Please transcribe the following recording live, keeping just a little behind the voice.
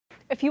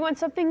If you want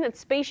something that's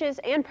spacious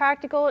and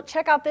practical,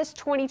 check out this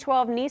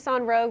 2012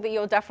 Nissan Rogue that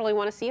you'll definitely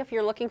want to see if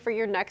you're looking for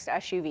your next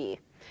SUV.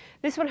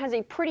 This one has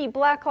a pretty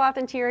black cloth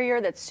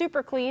interior that's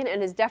super clean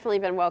and has definitely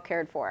been well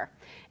cared for.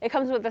 It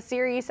comes with a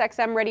Sirius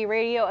XM ready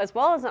radio as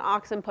well as an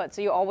aux input,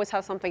 so you always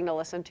have something to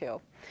listen to.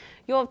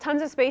 You'll have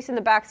tons of space in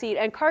the back seat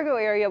and cargo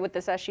area with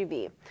this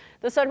SUV.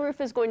 The sunroof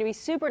is going to be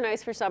super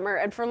nice for summer,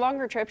 and for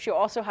longer trips you'll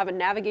also have a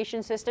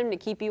navigation system to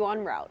keep you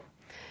on route.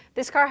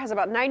 This car has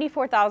about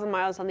 94,000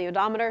 miles on the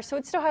odometer, so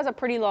it still has a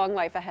pretty long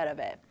life ahead of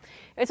it.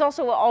 It's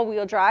also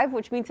all-wheel drive,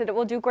 which means that it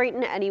will do great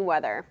in any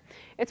weather.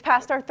 It's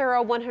passed our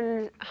thorough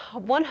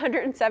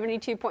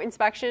 172-point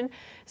inspection,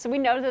 so we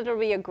know that it'll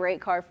be a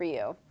great car for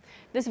you.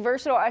 This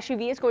versatile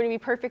SUV is going to be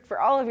perfect for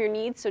all of your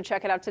needs, so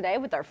check it out today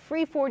with our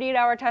free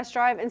 48-hour test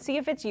drive and see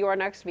if it's your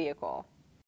next vehicle.